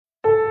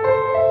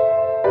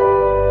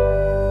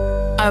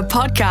A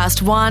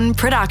Podcast One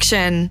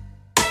production.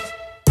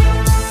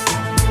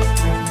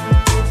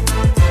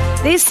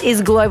 This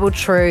is Global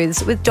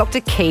Truths with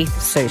Dr.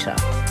 Keith Suter.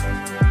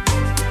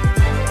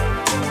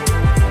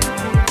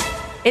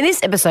 In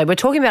this episode, we're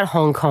talking about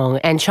Hong Kong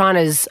and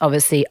China's,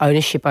 obviously,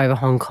 ownership over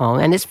Hong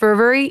Kong. And it's for a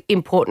very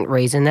important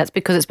reason. That's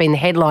because it's been the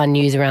headline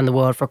news around the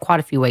world for quite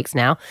a few weeks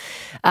now.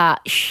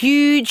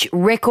 Huge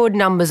record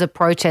numbers of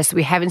protests that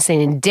we haven't seen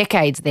in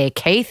decades there.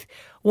 Keith,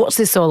 what's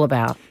this all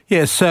about?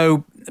 Yeah,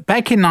 so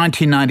back in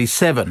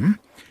 1997,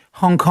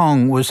 Hong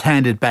Kong was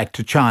handed back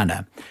to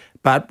China,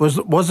 but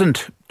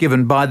wasn't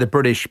given by the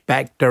British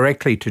back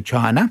directly to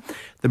China.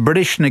 The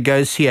British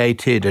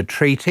negotiated a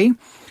treaty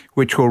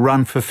which will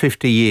run for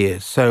 50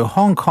 years. So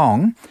Hong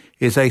Kong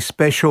is a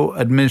special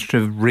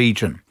administrative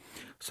region.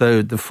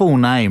 So the full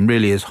name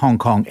really is Hong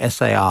Kong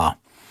SAR.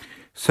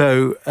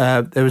 So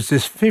there was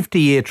this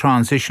 50-year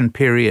transition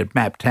period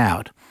mapped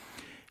out.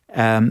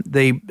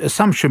 The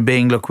assumption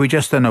being, look, we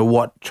just don't know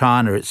what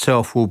China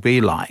itself will be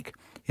like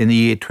in the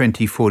year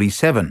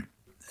 2047.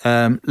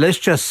 Let's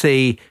just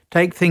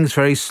take things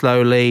very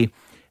slowly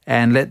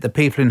and let the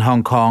people in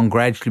Hong Kong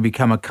gradually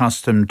become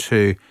accustomed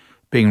to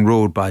being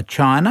ruled by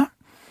China.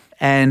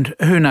 And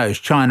who knows,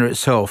 China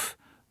itself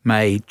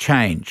may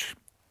change.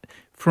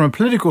 From a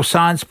political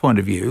science point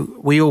of view,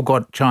 we all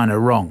got China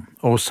wrong,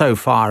 or so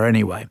far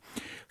anyway.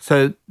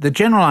 So the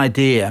general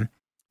idea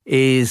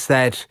is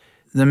that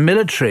the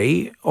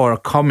military or a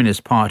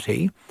communist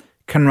party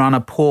can run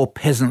a poor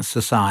peasant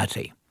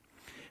society.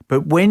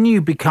 But when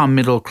you become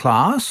middle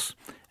class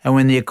and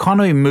when the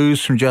economy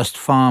moves from just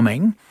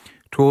farming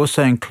to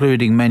also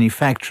including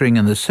manufacturing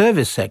and the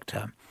service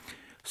sector,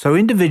 so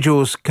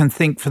individuals can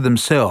think for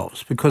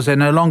themselves because they're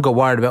no longer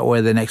worried about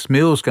where their next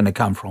meal is going to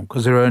come from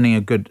because they're earning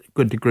a good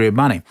degree of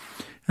money.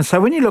 And so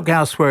when you look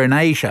elsewhere in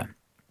Asia,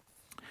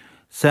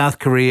 South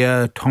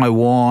Korea,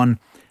 Taiwan,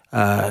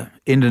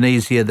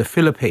 Indonesia, the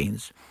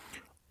Philippines,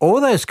 all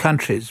those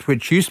countries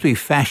which used to be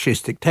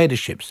fascist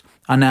dictatorships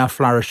are now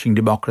flourishing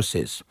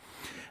democracies.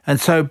 And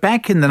so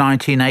back in the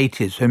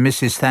 1980s, when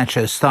Mrs.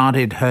 Thatcher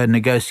started her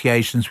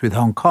negotiations with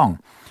Hong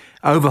Kong,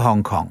 over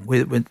Hong Kong,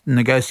 with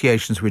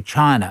negotiations with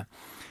China,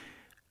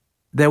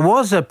 there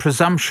was a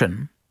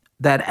presumption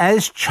that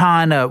as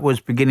China was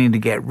beginning to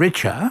get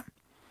richer,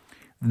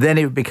 then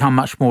it would become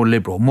much more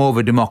liberal, more of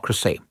a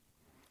democracy.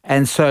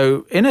 And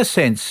so, in a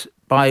sense,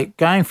 by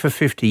going for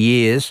 50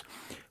 years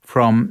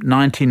from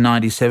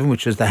 1997,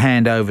 which is the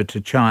handover to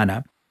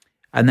China,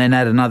 and then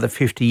add another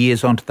 50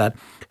 years onto that,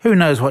 who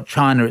knows what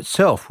China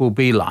itself will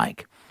be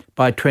like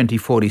by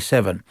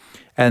 2047.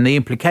 And the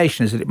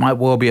implication is that it might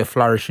well be a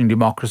flourishing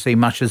democracy,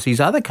 much as these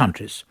other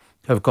countries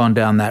have gone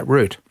down that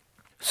route.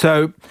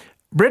 So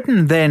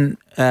Britain then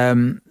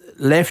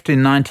left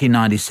in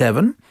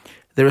 1997.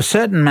 There are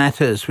certain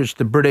matters which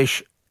the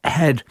British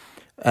had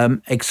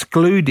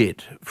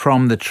excluded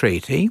from the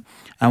treaty,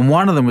 and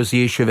one of them was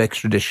the issue of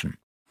extradition.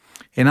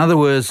 In other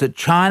words, that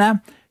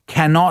China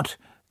cannot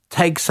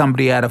take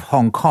somebody out of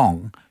Hong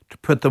Kong to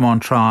put them on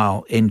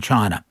trial in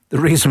China. The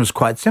reason was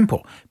quite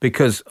simple,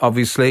 because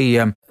obviously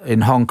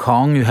in Hong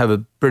Kong you have a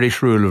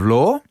British rule of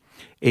law.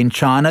 In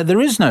China there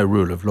is no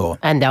rule of law.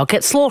 And they'll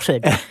get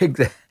slaughtered.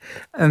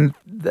 And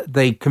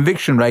the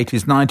conviction rate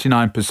is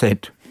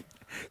 99%.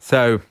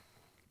 So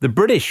the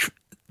British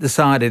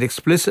decided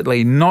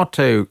explicitly not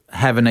to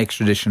have an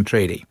extradition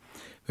treaty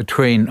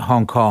between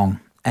Hong Kong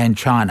and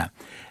China.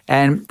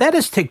 And that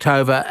has ticked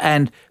over,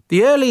 and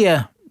the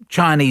earlier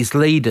Chinese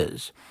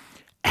leaders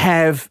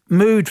have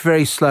moved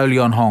very slowly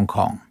on Hong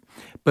Kong.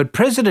 But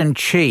President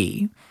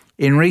Xi,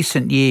 in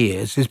recent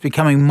years, is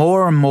becoming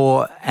more and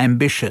more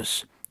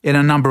ambitious in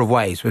a number of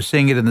ways. We're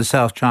seeing it in the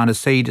South China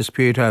Sea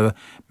dispute over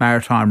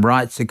maritime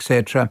rights,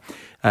 etc.,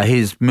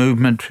 his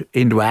movement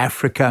into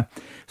Africa.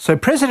 So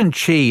President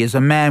Xi is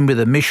a man with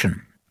a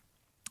mission.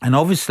 And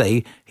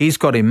obviously, he's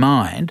got in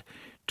mind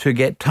to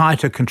get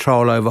tighter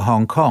control over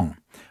Hong Kong.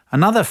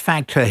 Another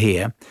factor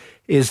here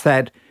is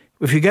that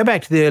if you go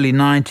back to the early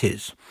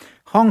 90s,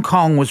 Hong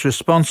Kong was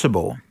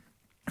responsible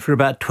for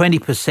about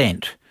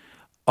 20%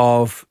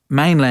 of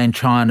mainland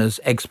China's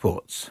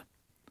exports.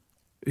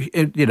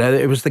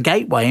 It was the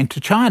gateway into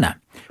China.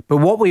 But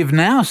what we've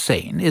now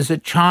seen is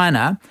that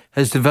China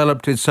has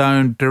developed its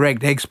own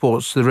direct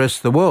exports to the rest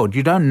of the world.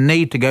 You don't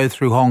need to go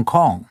through Hong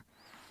Kong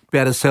to be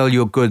able to sell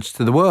your goods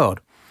to the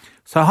world.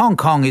 So Hong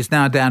Kong is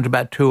now down to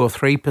about 2 or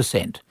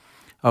 3%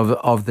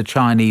 of the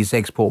Chinese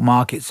export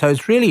market. So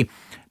it's really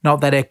not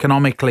that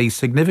economically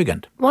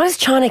significant. Why does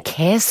China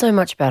care so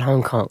much about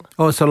Hong Kong?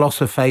 Oh, it's a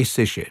loss of face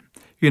issue.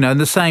 In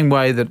the same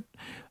way that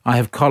I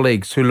have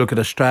colleagues who look at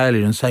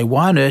Australia and say,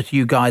 why on earth do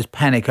you guys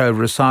panic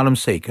over asylum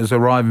seekers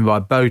arriving by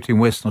boat in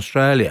Western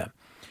Australia?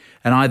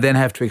 And I then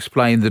have to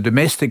explain the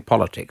domestic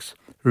politics.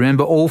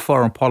 Remember, all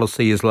foreign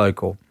policy is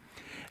local.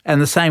 And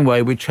the same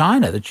way with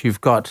China, that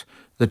you've got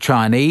the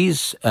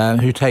Chinese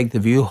who take the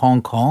view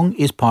Hong Kong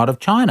is part of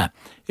China.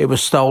 It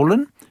was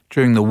stolen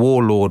during the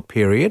warlord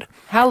period.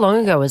 How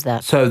long ago was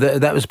that? So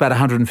that was about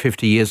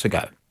 150 years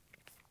ago.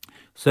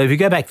 So if you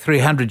go back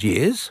 300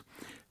 years,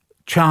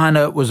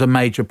 China was a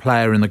major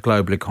player in the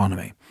global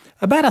economy.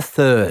 about a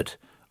third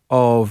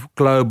of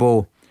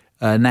global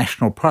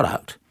national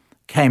product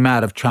came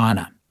out of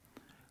China.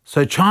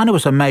 So China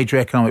was a major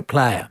economic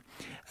player.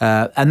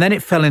 And then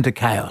it fell into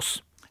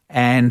chaos.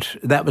 And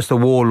that was the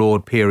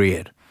warlord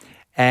period.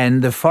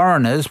 And the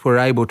foreigners were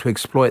able to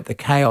exploit the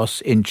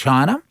chaos in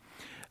China.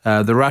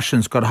 The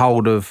Russians got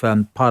hold of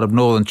part of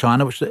northern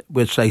China,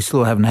 which they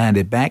still haven't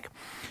handed back.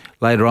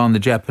 Later on, the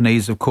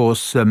Japanese, of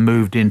course,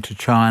 moved into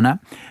China.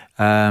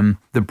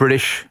 The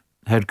British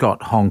had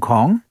got Hong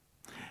Kong.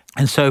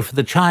 And so for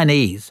the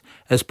Chinese,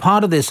 as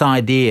part of this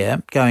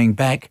idea, going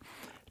back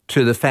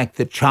to the fact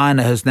that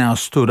China has now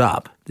stood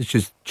up, which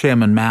is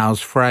Chairman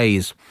Mao's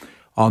phrase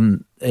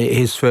on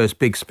his first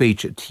big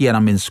speech at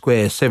Tiananmen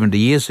Square 70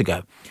 years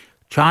ago,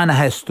 China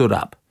has stood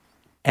up.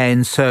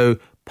 And so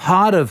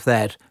part of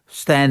that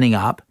standing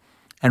up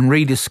and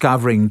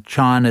rediscovering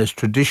China's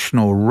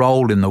traditional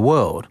role in the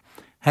world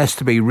has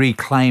to be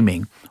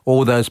reclaiming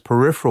all those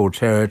peripheral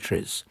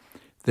territories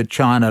that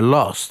China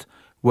lost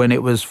when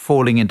it was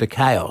falling into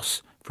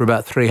chaos for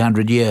about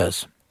 300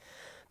 years.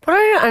 What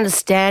I don't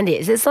understand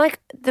is it's like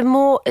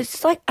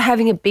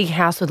having a big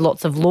house with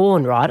lots of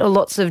lawn, right, or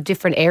lots of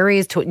different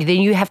areas to it.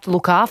 Then you have to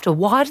look after.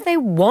 Why do they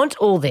want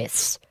all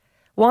this?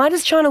 Why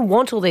does China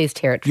want all these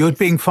territories? You're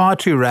being far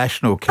too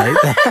rational, Kate.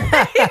 No,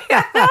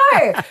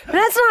 that's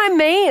what I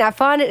mean. I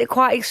find it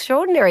quite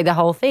extraordinary, the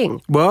whole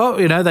thing. Well,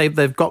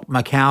 they've got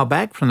Macau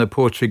back from the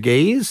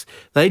Portuguese.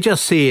 They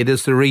just see it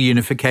as the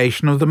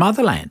reunification of the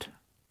motherland.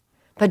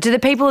 But do the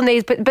people in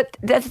these... But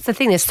that's the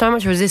thing. There's so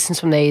much resistance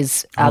from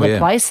these other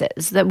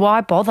places that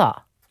why bother?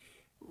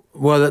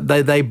 Well,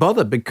 they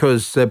bother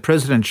because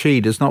President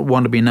Xi does not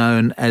want to be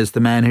known as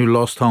the man who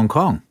lost Hong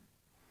Kong.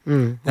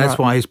 That's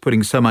why he's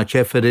putting so much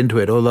effort into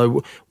it.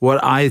 Although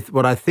what I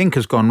think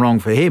has gone wrong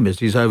for him is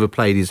he's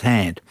overplayed his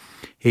hand.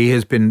 He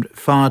has been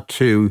far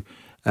too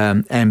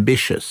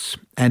ambitious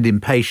and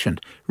impatient.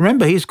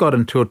 Remember, he's got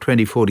until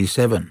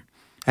 2047.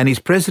 And he's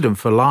president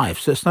for life.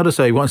 So it's not as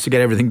though he wants to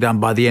get everything done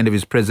by the end of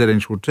his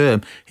presidential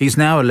term. He's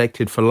now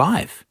elected for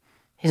life.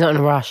 He's not in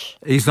a rush.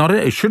 He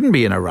shouldn't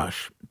be in a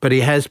rush, but he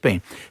has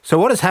been. So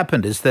what has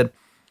happened is that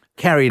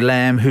Carrie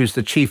Lam, who's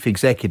the chief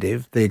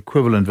executive, the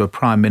equivalent of a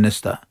prime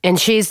minister. And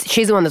she's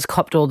the one that's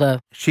copped all the...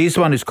 She's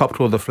the one who's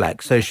copped all the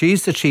flack. So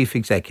she's the chief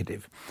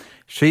executive.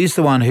 She's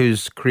the one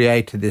who's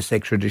created this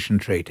extradition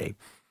treaty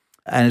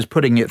and is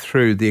putting it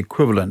through the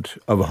equivalent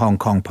of a Hong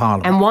Kong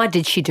parliament. And why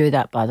did she do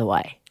that, by the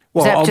way?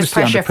 Well, is that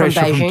obviously just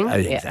pressure from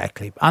Beijing?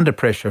 Exactly. Under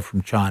pressure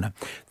from China.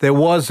 There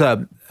was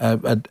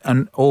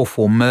an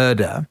awful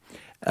murder,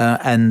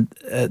 and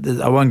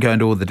I won't go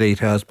into all the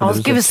details.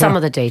 But give us some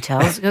of the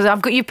details,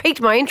 because you piqued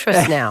my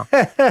interest now.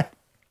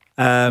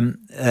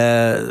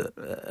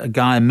 A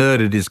guy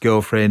murdered his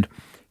girlfriend,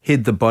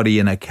 hid the body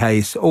in a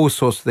case, all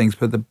sorts of things.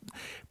 But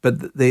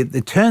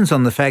it turns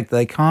on the fact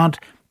they can't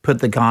put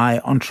the guy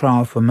on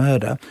trial for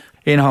murder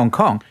in Hong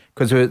Kong,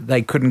 because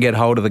they couldn't get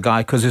hold of the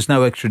guy because there's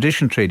no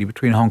extradition treaty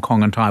between Hong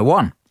Kong and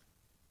Taiwan.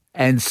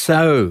 And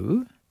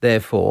so,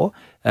 therefore...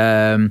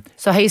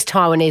 so he's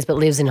Taiwanese but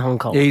lives in Hong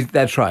Kong.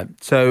 That's right.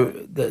 So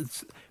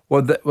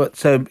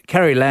so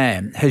Carrie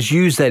Lam has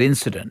used that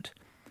incident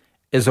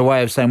as a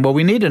way of saying, well,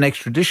 we need an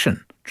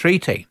extradition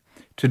treaty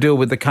to deal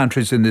with the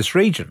countries in this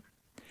region.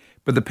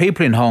 But the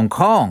people in Hong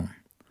Kong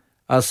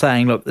are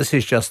saying, look, this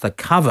is just a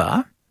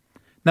cover.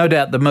 No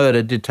doubt the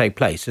murder did take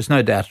place. There's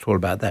no doubt at all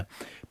about that.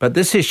 But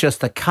this is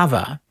just a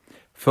cover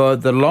for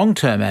the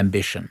long-term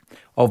ambition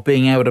of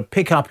being able to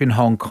pick up in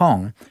Hong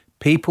Kong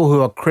people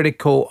who are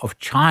critical of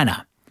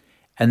China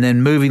and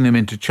then moving them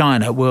into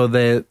China where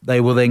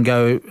they will then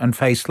go and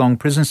face long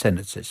prison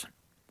sentences.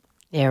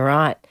 Yeah,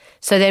 right.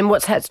 So then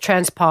what's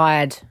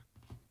transpired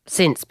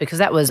since? Because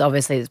that was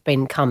obviously, it's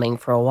been coming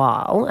for a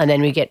while, and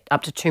then we get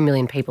up to 2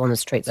 million people on the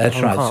streets of Hong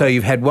Kong. That's right. So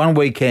you've had one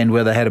weekend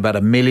where they had about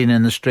 1 million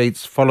in the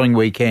streets, following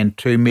weekend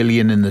 2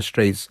 million in the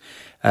streets.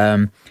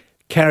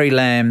 Carrie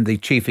Lam, the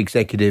chief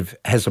executive,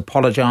 has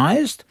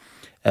apologised,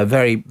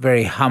 very,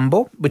 very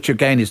humble, which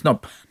again is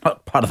not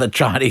part of the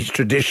Chinese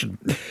tradition.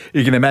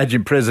 You can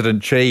imagine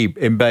President Xi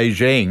in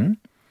Beijing,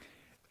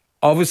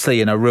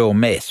 obviously in a real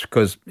mess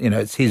because,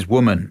 it's his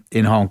woman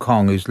in Hong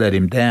Kong who's let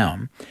him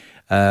down.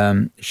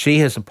 She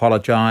has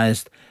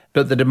apologised,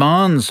 but the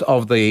demands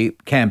of the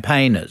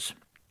campaigners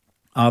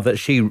are that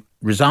she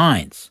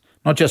resigns,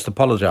 not just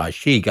apologise,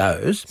 she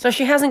goes. So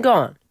she hasn't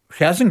gone?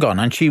 She hasn't gone,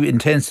 and she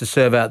intends to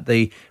serve out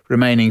the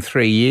remaining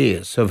 3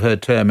 years of her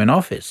term in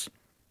office,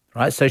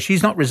 right? So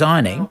she's not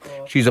resigning.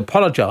 She's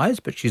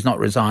apologised, but she's not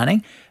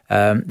resigning.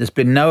 There's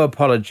been no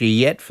apology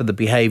yet for the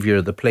behaviour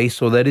of the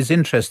police, although it is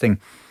interesting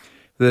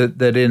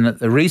that in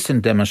the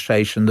recent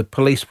demonstration, the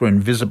police were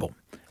invisible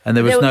and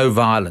there was no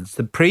violence.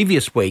 The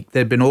previous week,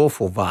 there'd been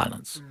awful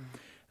violence,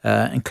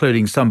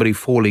 including somebody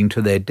falling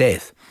to their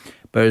death.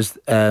 Whereas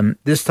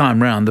this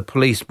time round, the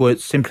police were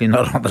simply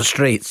not on the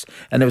streets,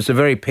 and it was a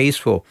very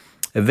peaceful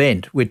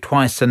event with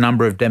twice the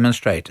number of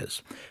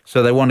demonstrators.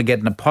 So they want to get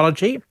an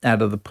apology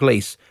out of the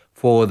police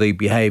for the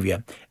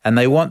behaviour, and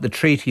they want the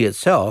treaty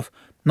itself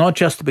not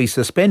just to be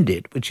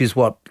suspended, which is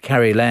what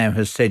Carrie Lam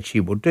has said she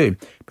will do,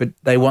 but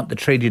they want the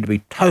treaty to be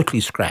totally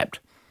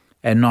scrapped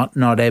and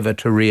not ever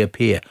to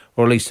reappear,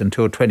 or at least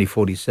until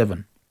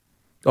 2047.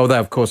 Although,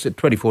 of course, at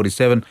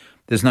 2047,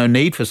 there's no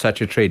need for such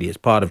a treaty as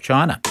part of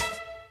China.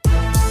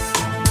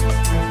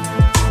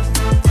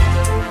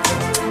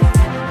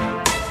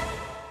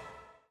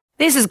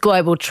 This is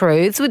Global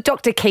Truths with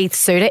Dr. Keith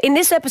Suter. In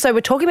this episode,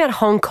 we're talking about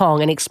Hong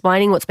Kong and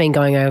explaining what's been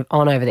going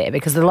on over there,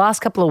 because the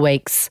last couple of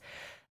weeks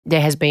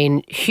there has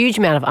been a huge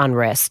amount of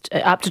unrest.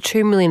 Up to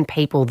 2 million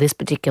people this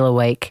particular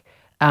week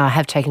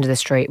have taken to the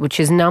street, which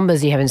is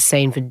numbers you haven't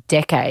seen for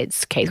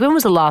decades. Keith, when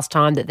was the last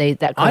time that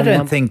that kind I of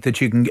don't think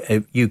that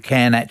you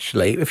can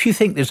actually, if you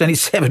think there's only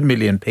 7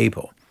 million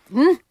people,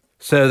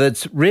 so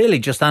that's really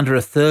just under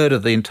a third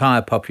of the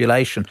entire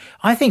population.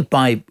 I think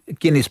by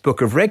Guinness Book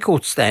of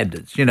Records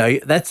standards,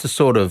 that's the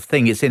sort of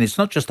thing it's in. It's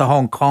not just a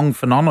Hong Kong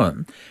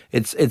phenomenon.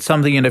 It's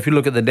something, if you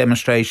look at the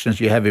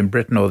demonstrations you have in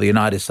Britain or the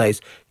United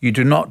States, you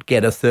do not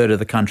get a third of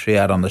the country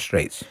out on the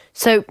streets.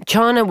 So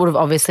China would have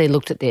obviously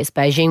looked at this,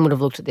 Beijing would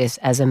have looked at this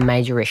as a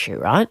major issue,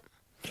 right?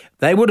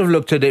 They would have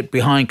looked at it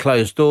behind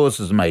closed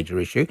doors as a major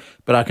issue,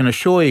 but I can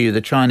assure you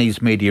the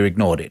Chinese media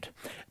ignored it.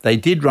 They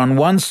did run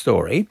one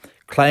story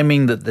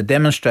claiming that the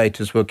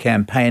demonstrators were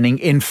campaigning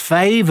in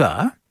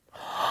favour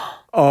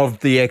of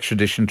the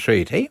extradition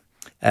treaty,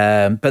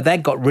 but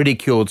that got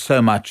ridiculed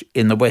so much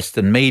in the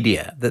Western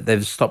media that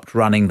they've stopped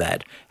running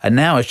that. And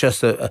now it's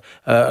just a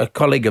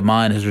colleague of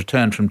mine has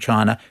returned from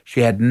China.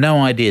 She had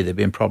no idea there'd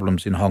been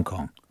problems in Hong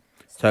Kong.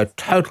 So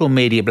total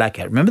media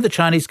blackout. Remember, the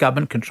Chinese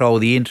government control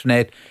the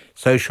internet,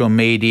 social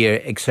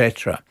media,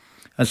 etc.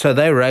 And so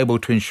they were able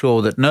to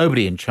ensure that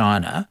nobody in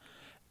China...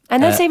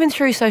 And that's even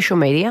through social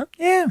media?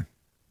 Yeah.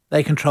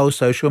 They control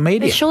social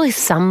media. But surely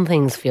some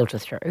things filter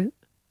through.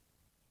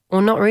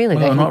 Or not really?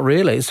 Well, not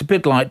really. It's a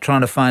bit like trying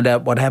to find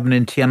out what happened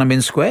in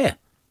Tiananmen Square.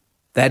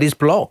 That is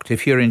blocked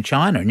if you're in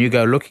China and you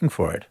go looking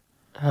for it.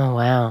 Oh,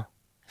 wow.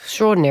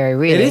 Extraordinary,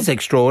 really. It is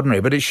extraordinary,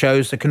 but it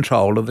shows the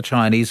control of the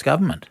Chinese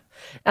government.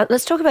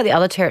 Let's talk about the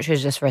other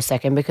territories just for a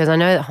second, because I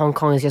know that Hong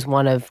Kong is just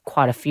one of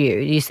quite a few.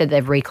 You said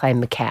they've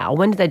reclaimed Macau.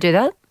 When did they do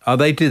that? Oh,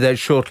 they did that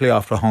shortly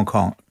after Hong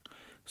Kong.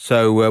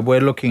 So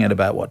we're looking at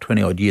about,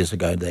 20-odd years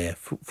ago there.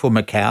 For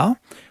Macau,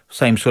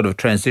 same sort of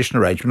transition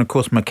arrangement. Of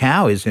course,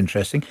 Macau is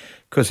interesting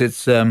because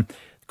it's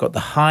got the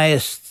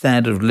highest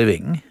standard of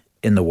living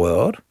in the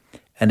world,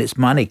 and its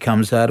money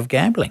comes out of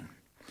gambling.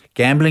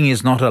 Gambling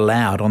is not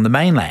allowed on the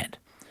mainland.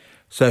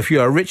 So if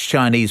you're a rich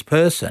Chinese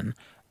person,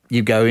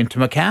 you go into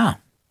Macau.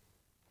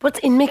 What's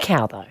in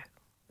Macau, though?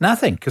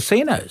 Nothing.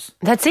 Casinos.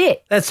 That's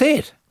it? That's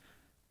it.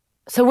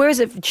 So where is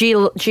it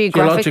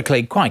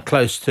geographically quite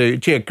close to,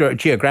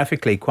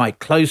 geographically quite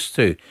close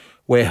to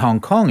where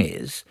Hong Kong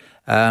is,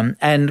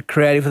 and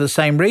created for the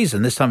same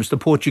reason. This time it's the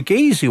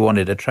Portuguese who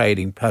wanted a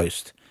trading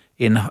post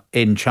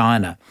in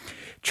China.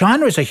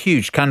 China is a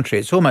huge country.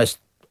 It's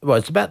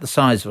it's about the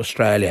size of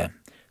Australia.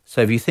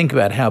 So if you think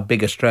about how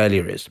big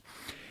Australia is.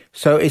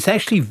 So it's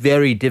actually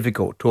very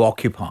difficult to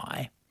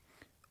occupy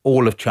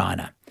all of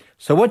China.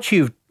 So what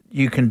you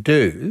can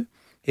do,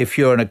 if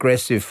you're an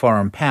aggressive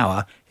foreign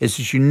power, is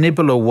that you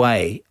nibble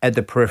away at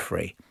the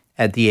periphery,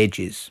 at the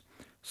edges.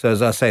 So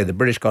as I say, the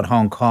British got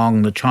Hong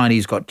Kong, the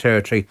Chinese got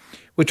territory,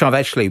 which I've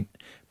actually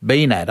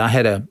been at. I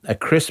had a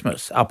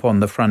Christmas up on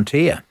the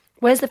frontier.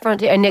 Where's the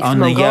frontier? Next to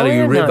Mongolia? On the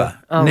Yalu River.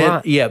 No. Oh,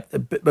 right. Yeah,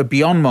 but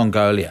beyond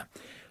Mongolia.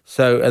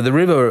 So the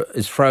river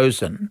is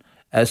frozen.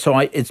 So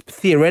it's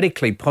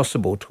theoretically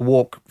possible to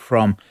walk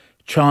from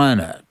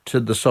China to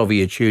the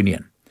Soviet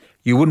Union.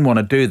 You wouldn't want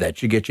to do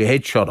that. You get your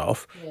head shot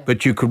off. Yeah.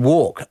 But you could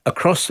walk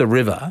across the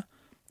river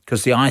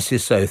because the ice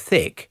is so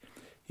thick.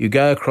 You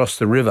go across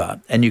the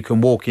river and you can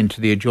walk into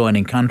the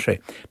adjoining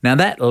country. Now,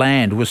 that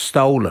land was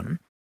stolen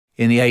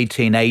in the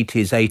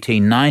 1880s,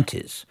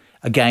 1890s,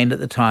 again at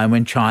the time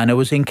when China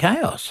was in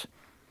chaos.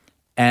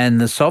 And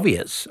the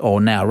Soviets,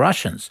 or now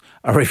Russians,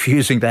 are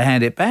refusing to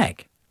hand it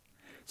back.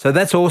 So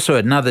that's also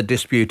another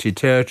disputed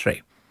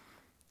territory.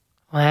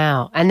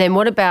 Wow. And then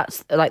what about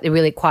like the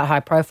really quite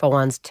high-profile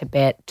ones,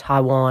 Tibet,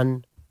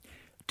 Taiwan?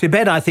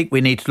 Tibet, I think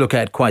we need to look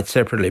at quite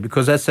separately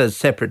because that's a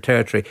separate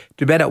territory.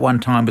 Tibet at one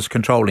time was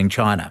controlling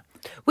China.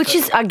 Which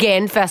is,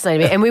 again,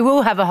 fascinating. And we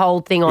will have a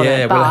whole thing on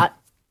it, but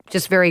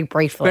just very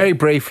briefly. Very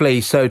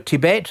briefly. So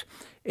Tibet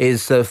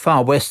is the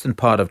far western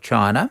part of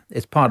China.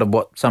 It's part of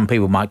what some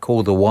people might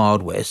call the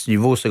Wild West.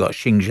 You've also got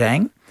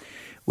Xinjiang,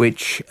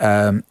 which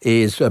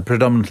is a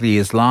predominantly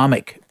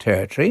Islamic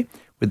territory,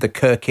 with the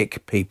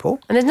Kirkuk people.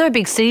 And there's no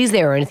big cities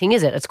there or anything,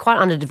 is it? It's quite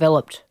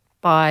underdeveloped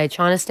by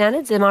China's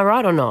standards. Am I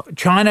right or not?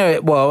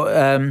 China,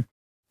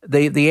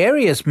 the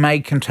areas may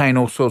contain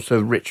all sorts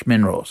of rich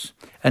minerals.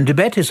 And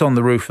Tibet is on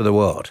the roof of the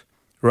world,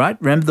 right?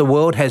 Remember, the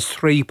world has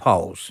 3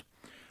 poles.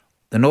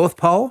 The North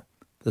Pole,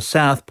 the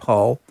South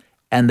Pole,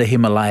 and the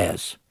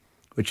Himalayas,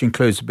 which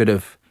includes a bit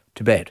of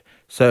Tibet.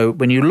 So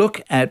when you look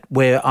at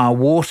where our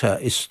water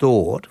is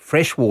stored,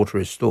 fresh water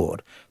is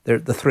stored, they're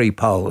at the 3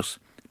 poles,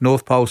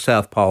 North Pole,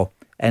 South Pole,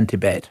 and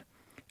Tibet.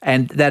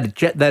 And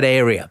that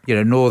area,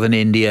 northern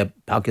India,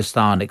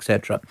 Pakistan,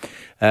 etc.,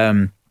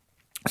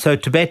 So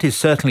Tibet is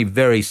certainly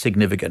very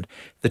significant.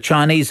 The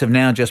Chinese have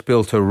now just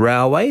built a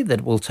railway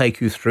that will take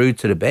you through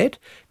to Tibet,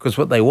 because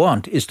what they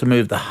want is to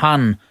move the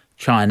Han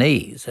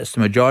Chinese, that's the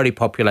majority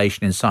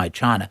population inside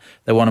China.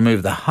 They want to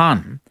move the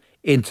Han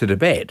into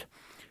Tibet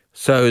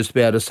so as to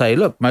be able to say,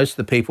 look, most of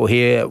the people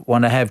here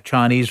want to have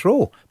Chinese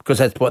rule, because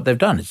that's what they've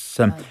done. It's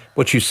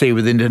what you see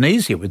with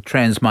Indonesia, with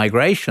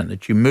transmigration,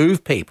 that you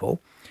move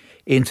people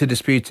into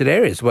disputed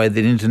areas, the way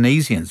that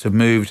Indonesians have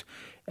moved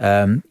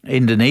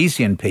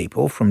Indonesian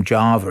people from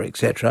Java,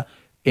 etc.,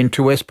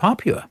 into West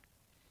Papua.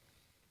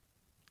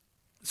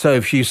 So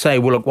if you say,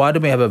 well, look, why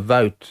don't we have a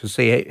vote to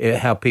see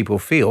how people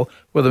feel?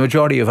 Well, the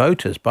majority of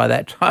voters by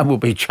that time will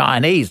be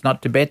Chinese,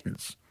 not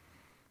Tibetans.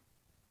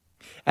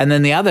 And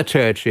then the other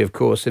territory, of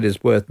course, that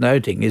is worth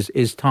noting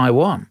is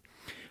Taiwan.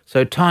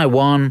 So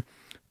Taiwan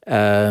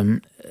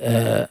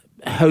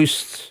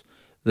hosts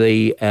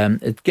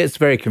it gets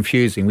very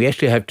confusing. We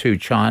actually have two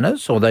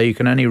Chinas, although you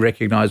can only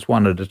recognise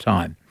one at a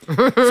time.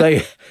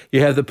 So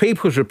you have the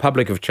People's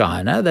Republic of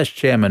China, that's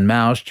Chairman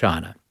Mao's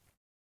China.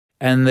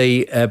 And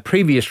the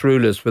previous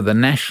rulers were the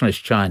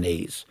nationalist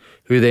Chinese,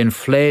 who then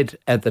fled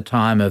at the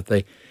time of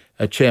the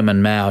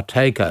Chairman Mao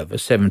takeover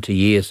 70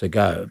 years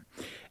ago.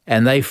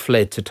 And they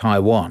fled to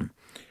Taiwan,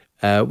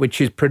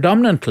 which is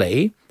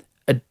predominantly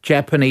a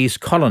Japanese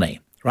colony,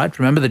 right?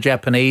 Remember, the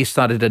Japanese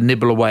started to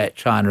nibble away at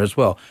China as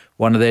well.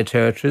 One of their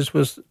territories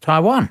was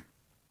Taiwan.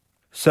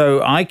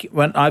 So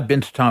I've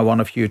been to Taiwan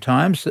a few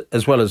times,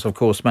 as well as, of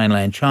course,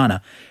 mainland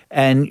China,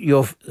 and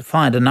you'll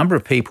find a number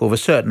of people of a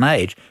certain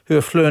age who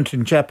are fluent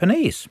in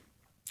Japanese,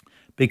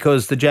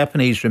 because the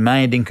Japanese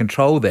remained in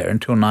control there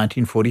until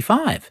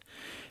 1945.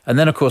 And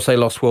then, of course, they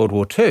lost World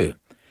War II,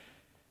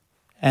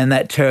 and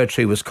that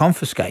territory was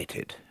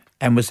confiscated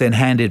and was then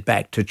handed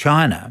back to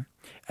China.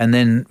 And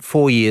then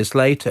 4 years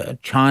later,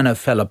 China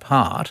fell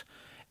apart,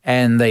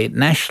 and the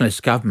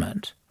nationalist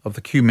government of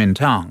the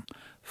Kuomintang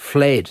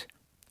fled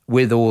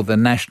with all the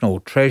national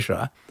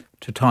treasure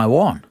to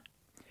Taiwan.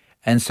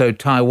 And so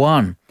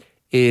Taiwan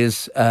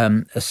is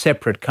a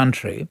separate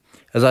country.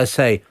 As I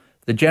say,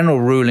 the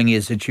general ruling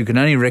is that you can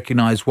only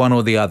recognise one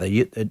or the other.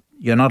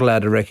 You're not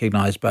allowed to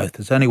recognise both.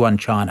 There's only one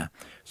China,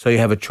 so you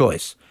have a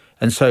choice.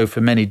 And so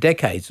for many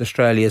decades,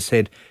 Australia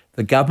said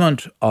the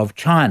government of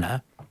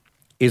China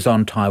is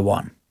on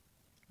Taiwan,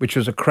 which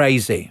was a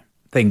crazy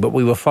thing, but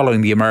we were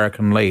following the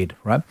American lead,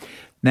 right?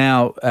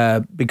 Now,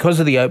 because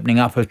of the opening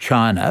up of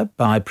China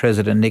by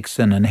President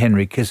Nixon and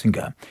Henry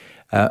Kissinger,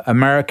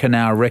 America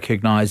now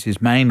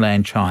recognises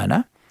mainland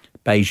China,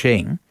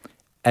 Beijing,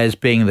 as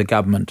being the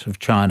government of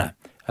China,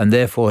 and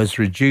therefore has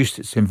reduced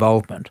its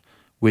involvement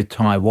with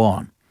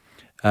Taiwan.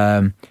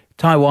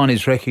 Taiwan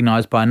is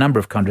recognised by a number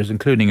of countries,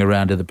 including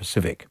around in the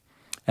Pacific.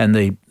 And,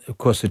 of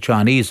course, the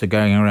Chinese are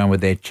going around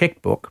with their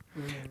checkbook,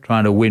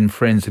 trying to win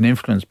friends and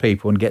influence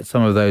people and get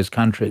some of those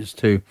countries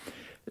to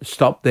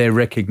stop their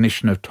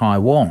recognition of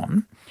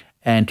Taiwan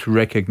and to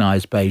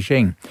recognise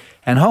Beijing.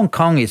 And Hong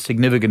Kong is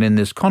significant in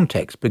this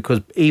context because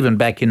even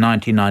back in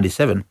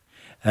 1997,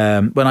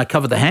 when I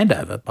covered the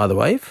handover, by the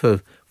way, for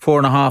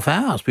 4.5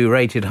 hours, we were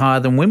rated higher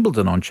than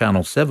Wimbledon on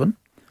Channel 7.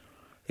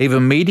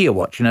 Even Media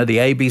Watch, the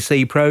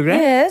ABC program,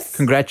 yes,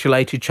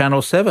 congratulated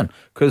Channel 7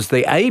 because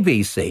the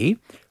ABC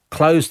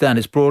closed down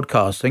its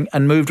broadcasting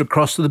and moved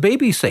across to the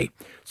BBC.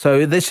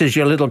 So this is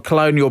your little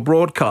colonial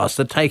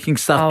broadcaster taking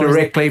stuff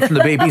directly from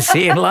the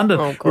BBC in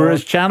London,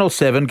 whereas Channel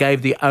 7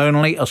 gave the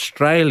only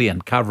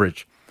Australian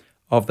coverage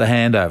of the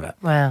handover.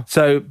 Wow.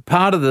 So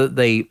part of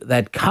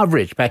that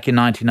coverage back in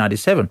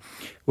 1997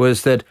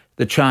 was that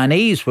the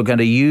Chinese were going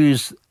to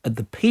use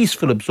the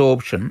peaceful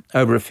absorption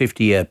over a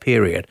 50-year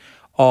period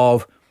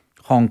of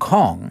Hong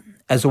Kong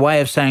as a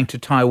way of saying to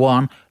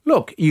Taiwan,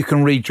 look, you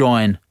can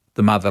rejoin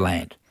the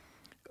motherland.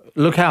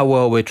 Look how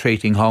well we're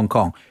treating Hong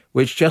Kong,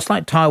 which, just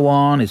like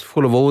Taiwan, is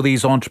full of all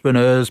these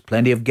entrepreneurs,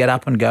 plenty of get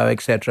up and go,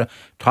 etc.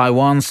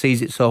 Taiwan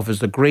sees itself as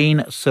the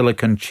green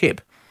silicon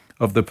chip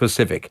of the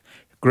Pacific.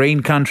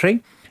 Green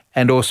country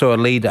and also a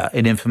leader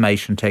in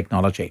information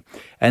technology.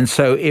 And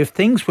so if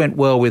things went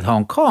well with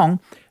Hong Kong,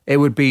 it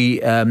would be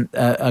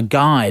a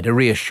guide, a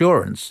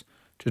reassurance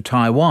to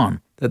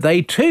Taiwan that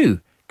they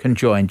too can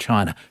join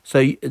China.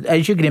 So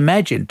as you can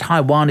imagine,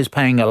 Taiwan is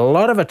paying a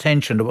lot of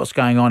attention to what's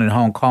going on in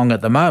Hong Kong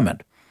at the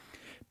moment.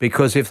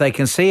 Because if they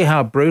can see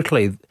how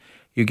brutally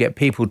you get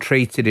people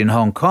treated in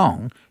Hong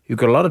Kong, you've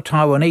got a lot of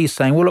Taiwanese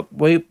saying, well, look,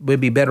 we'd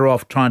be better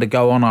off trying to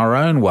go on our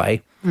own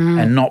way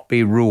and not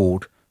be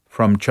ruled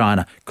from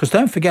China. Because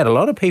don't forget, a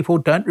lot of people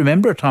don't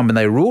remember a time when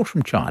they ruled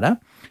from China.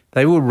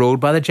 They were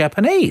ruled by the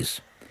Japanese.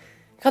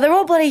 God, they're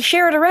all bloody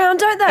share it around,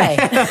 don't they?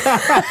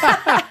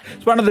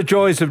 It's one of the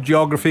joys of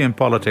geography and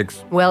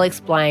politics. Well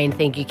explained.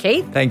 Thank you,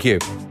 Keith. Thank you.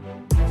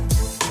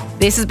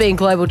 This has been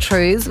Global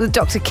Truths with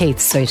Dr. Keith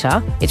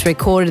Suter. It's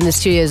recorded in the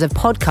studios of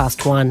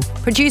Podcast One.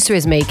 Producer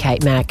is me,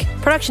 Kate Mack.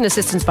 Production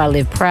assistance by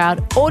Liv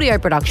Proud. Audio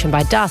production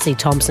by Darcy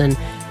Thompson.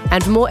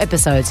 And for more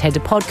episodes, head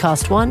to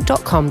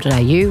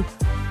podcastone.com.au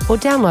or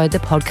download the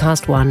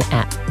Podcast One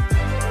app.